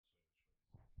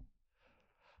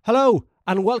Hello,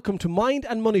 and welcome to Mind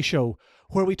and Money Show,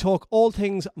 where we talk all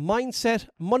things mindset,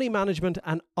 money management,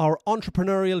 and our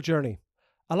entrepreneurial journey.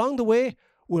 Along the way,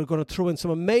 we're going to throw in some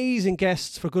amazing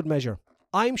guests for good measure.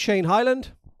 I'm Shane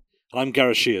Highland. And I'm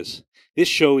Gareth Shears. This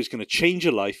show is going to change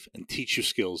your life and teach you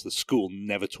skills that school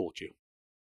never taught you.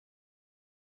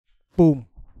 Boom.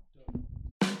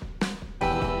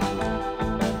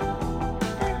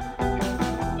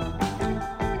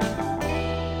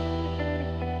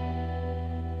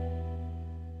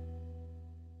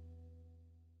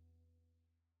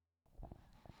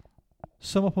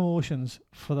 Sum up emotions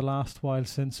for the last while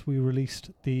since we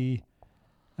released the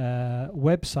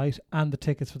website and the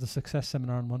tickets for the Success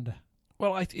Seminar on Monday.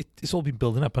 Well, it's all been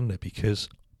building up, hasn't it? Because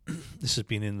this has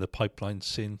been in the pipeline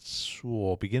since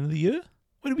beginning of the year.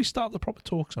 When did we start the proper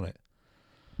talks on it?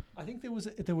 I think there was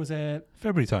a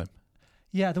February time.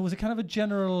 Yeah, there was a kind of a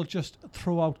general just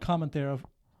throw out comment there of,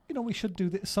 we should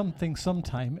do something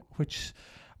sometime, which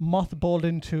mothballed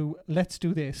into let's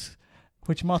do this,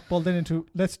 which mothballed then into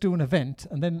let's do an event,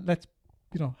 and then let's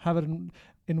have it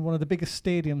in one of the biggest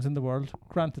stadiums in the world.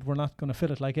 Granted, we're not going to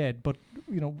fill it like Ed, but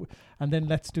and then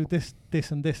let's do this,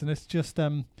 and this, and it's just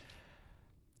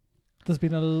there's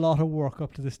been a lot of work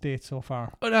up to this date so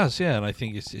far. It has, yeah, and I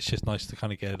think it's just nice to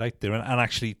kind of get it out there and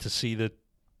actually to see that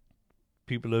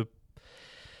people are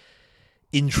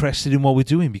interested in what we're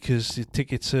doing, because the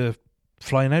tickets are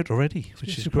flying out already,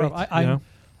 which is great. I'm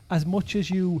as much as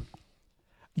you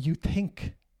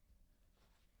think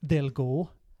they'll go,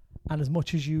 and as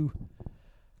much as you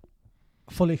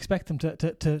fully expect them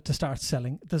to start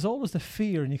selling, there's always the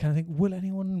fear, and you kind of think, will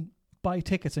anyone buy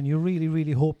tickets? And you really,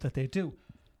 really hope that they do.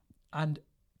 And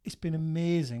it's been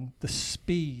amazing the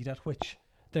speed at which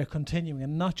they're continuing,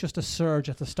 and not just a surge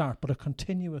at the start, but a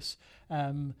continuous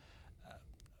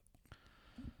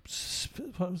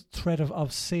thread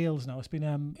of sales now. It's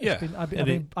been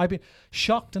I've been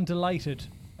shocked and delighted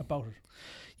about it.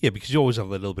 Yeah, because you always have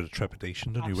that little bit of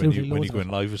trepidation, don't Absolutely, you, when you're going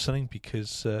live with something,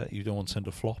 because you don't want to send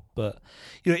a flop. But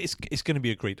it's going to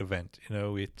be a great event.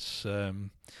 It's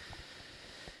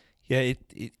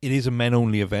it is a men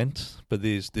only event, but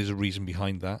there's a reason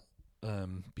behind that,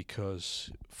 because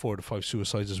 4 out of 5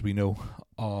 suicides, as we know,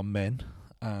 are men.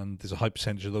 And there's a high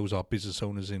percentage of those are business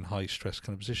owners in high stress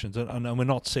kind of positions. And we're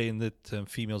not saying that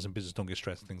females in business don't get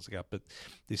stressed and things like that, but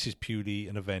this is purely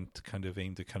an event kind of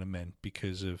aimed at kind of men,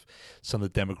 because of some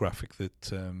of the demographic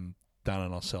that Dan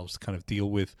and ourselves kind of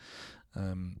deal with.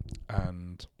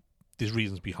 And there's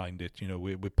reasons behind it.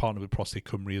 We're partnered with Prostate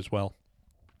Cymru as well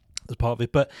as part of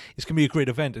it, but it's going to be a great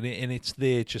event, and it's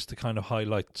there just to kind of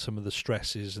highlight some of the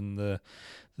stresses and the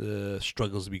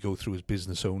struggles that we go through as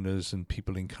business owners and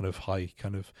people in kind of high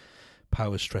kind of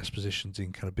power stress positions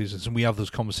in kind of business. And we have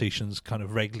those conversations kind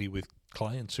of regularly with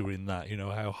clients who are in that,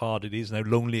 how hard it is and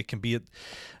how lonely it can be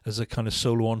as a kind of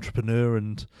solo entrepreneur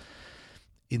and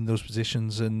in those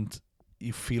positions, and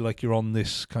you feel like you're on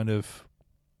this kind of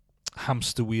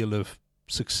hamster wheel of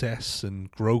success and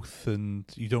growth, and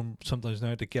you don't sometimes know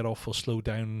how to get off or slow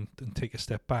down and take a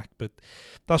step back. But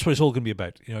that's what it's all going to be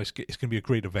about. It's going to be a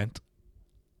great event.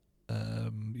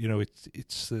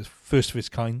 It's the first of its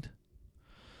kind,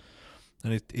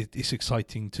 and it's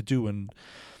exciting to do and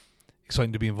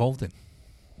exciting to be involved in.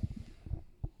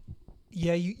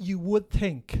 Yeah, you would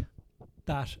think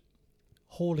that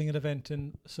holding an event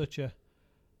in such a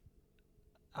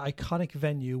iconic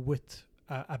venue with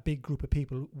a big group of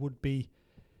people would be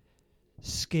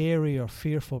scary or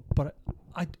fearful, but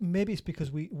maybe it's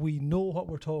because we know what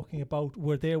we're talking about.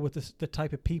 We're there with the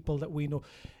type of people that we know.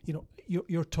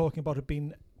 You're talking about it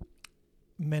being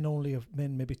men only, of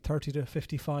men maybe 30 to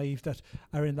 55 that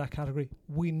are in that category.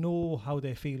 We know how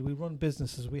they feel. We run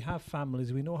businesses, we have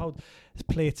families, we know how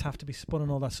plates have to be spun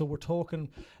and all that. So we're talking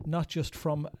not just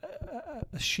from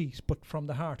a sheet, but from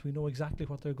the heart. We know exactly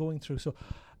what they're going through. So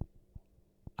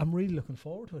I'm really looking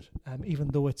forward to it, even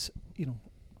though it's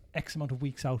X amount of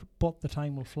weeks out, but the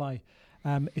time will fly.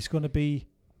 It's going to be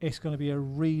a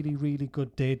really, really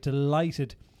good day.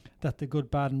 Delighted that the Good,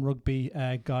 Bad and Rugby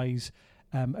guys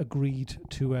agreed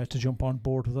to jump on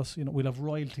board with us. We'll have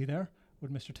royalty there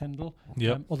with Mr. Tyndall.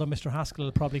 Yep. Although Mr. Haskell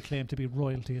will probably claim to be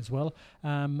royalty as well.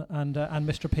 And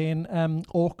Mr. Payne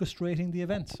orchestrating the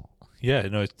events. Yeah,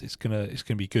 no, it's gonna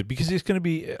be good, because it's gonna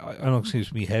be. I don't think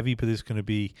it's gonna be heavy, but it's gonna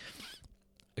be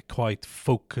a quite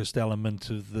focused element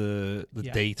of the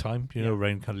daytime,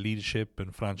 around kind of leadership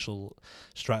and financial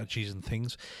strategies and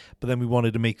things. But then we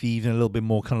wanted to make the evening a little bit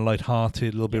more kind of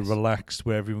lighthearted, a little bit relaxed,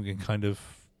 where everyone can kind of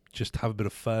just have a bit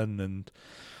of fun and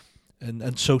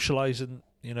socialise and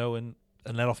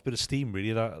let off a bit of steam.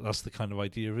 Really, that's the kind of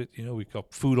idea of it. We've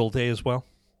got food all day as well.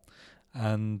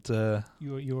 And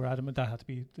You were adamant that had to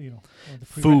be, one of the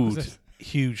food, prerequisites.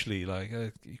 hugely, like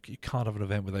you can't have an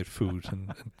event without food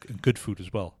and good food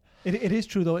as well. It is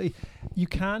true, though. You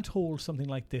can't hold something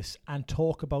like this and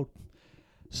talk about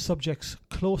subjects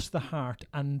close to the heart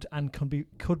and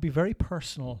could be very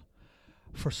personal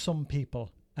for some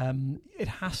people. It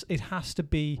has to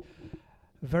be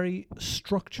very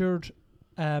structured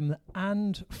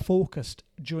and focused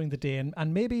during the day,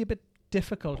 and maybe a bit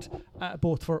difficult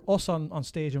both for us on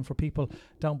stage and for people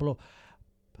down below,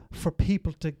 for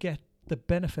people to get the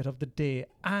benefit of the day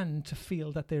and to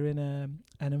feel that they're in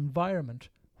an environment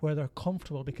where they're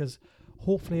comfortable, because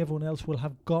hopefully everyone else will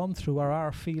have gone through or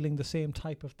are feeling the same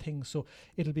type of things. So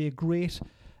it'll be great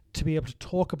to be able to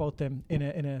talk about them in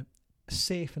a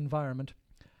safe environment.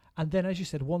 And then, as you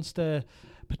said, once the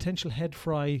potential head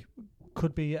fry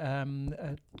could be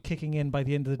kicking in by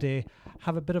the end of the day,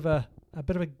 have a bit of a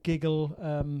giggle,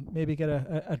 maybe get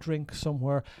a drink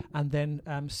somewhere, and then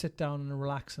sit down and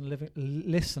relax and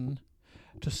listen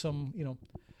to some,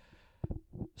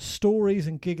 stories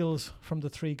and giggles from the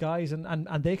three guys, and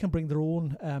they can bring their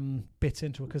own bits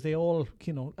into it, because they all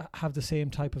have the same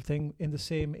type of thing in the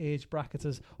same age brackets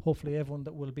as hopefully everyone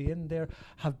that will be in there,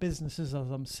 have businesses of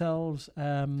themselves,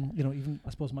 even I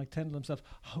suppose Mike Tendall himself,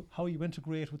 how you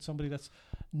integrate with somebody that's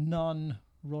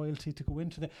non-royalty to go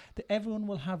into everyone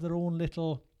will have their own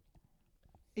little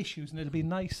issues, and it'll be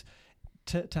nice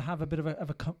to have a bit of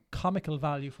a comical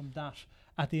value from that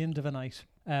at the end of a night,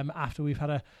 after we've had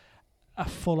a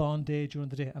full-on day during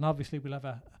the day. And obviously we'll have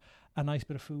a nice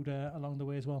bit of food along the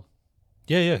way as well.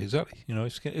 Yeah, exactly.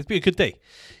 It'd be a good day.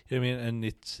 You know what I mean? And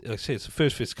it's, like I say, it's the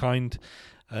first of its kind,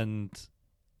 and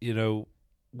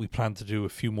we plan to do a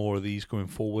few more of these going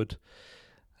forward.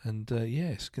 And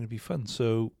it's going to be fun.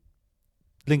 So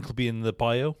link will be in the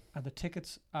bio. And the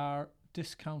tickets are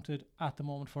discounted at the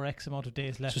moment for X amount of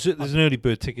days left. So there's an early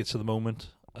bird tickets at the moment.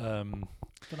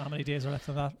 Don't know how many days are left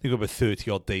of that. They've got about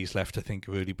 30 odd days left, I think,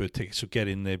 of early bird tickets. So get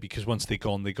in there, because once they're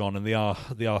gone, and they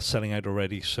are selling out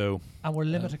already. So and we're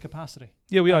limited capacity.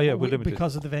 Yeah, we are. Yeah, we're limited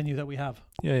because of the venue that we have.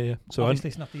 Yeah. So obviously,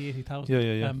 it's not the 80,000.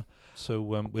 Yeah. So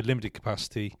we're limited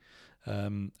capacity,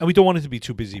 and we don't want it to be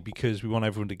too busy, because we want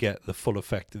everyone to get the full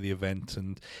effect of the event.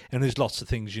 And there's lots of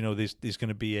things. There's going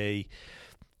to be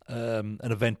an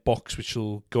event box which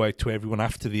will go out to everyone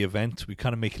after the event. We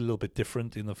kind of make it a little bit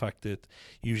different in the fact that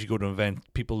you usually go to an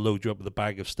event, people load you up with a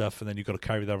bag of stuff, and then you've got to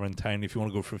carry that around town. If you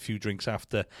want to go for a few drinks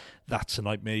after, that's a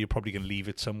nightmare. You're probably going to leave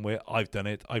it somewhere. I've done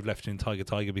it. I've left it in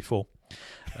Tiger before.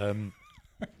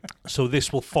 So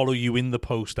this will follow you in the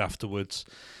post afterwards.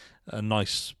 A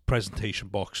nice presentation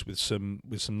box with some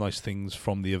nice things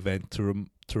from the event to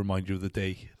remind you of the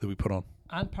day that we put on.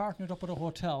 And partnered up with a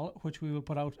hotel, which we will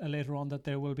put out later on, that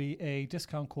there will be a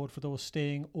discount code for those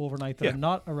staying overnight that are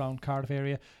not around Cardiff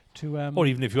area. Or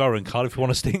even if you are in Cardiff, if you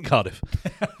want to stay in Cardiff.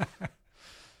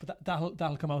 But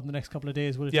that'll come out in the next couple of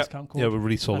days with a discount code. Yeah, we'll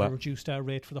release all that. A reduced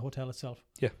rate for the hotel itself.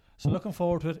 Yeah. So looking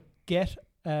forward to it. Get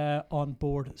on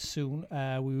board soon.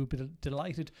 We will be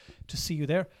delighted to see you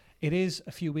there. It is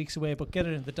a few weeks away, but get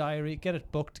it in the diary, get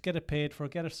it booked, get it paid for,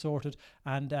 get it sorted,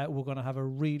 and we're going to have a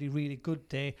really, really good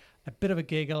day. A bit of a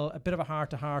giggle, a bit of a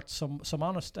heart-to-heart, some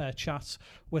honest chats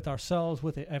with ourselves,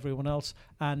 with everyone else,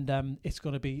 and it's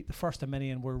going to be the first of many,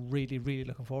 and we're really, really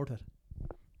looking forward to it.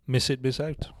 Miss it, miss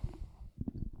out.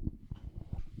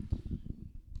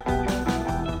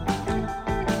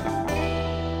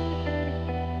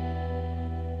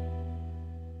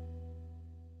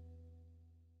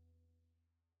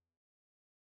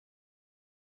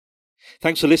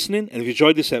 Thanks for listening, and if you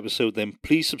enjoyed this episode, then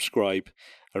please subscribe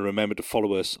and remember to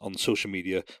follow us on social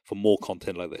media for more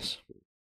content like this.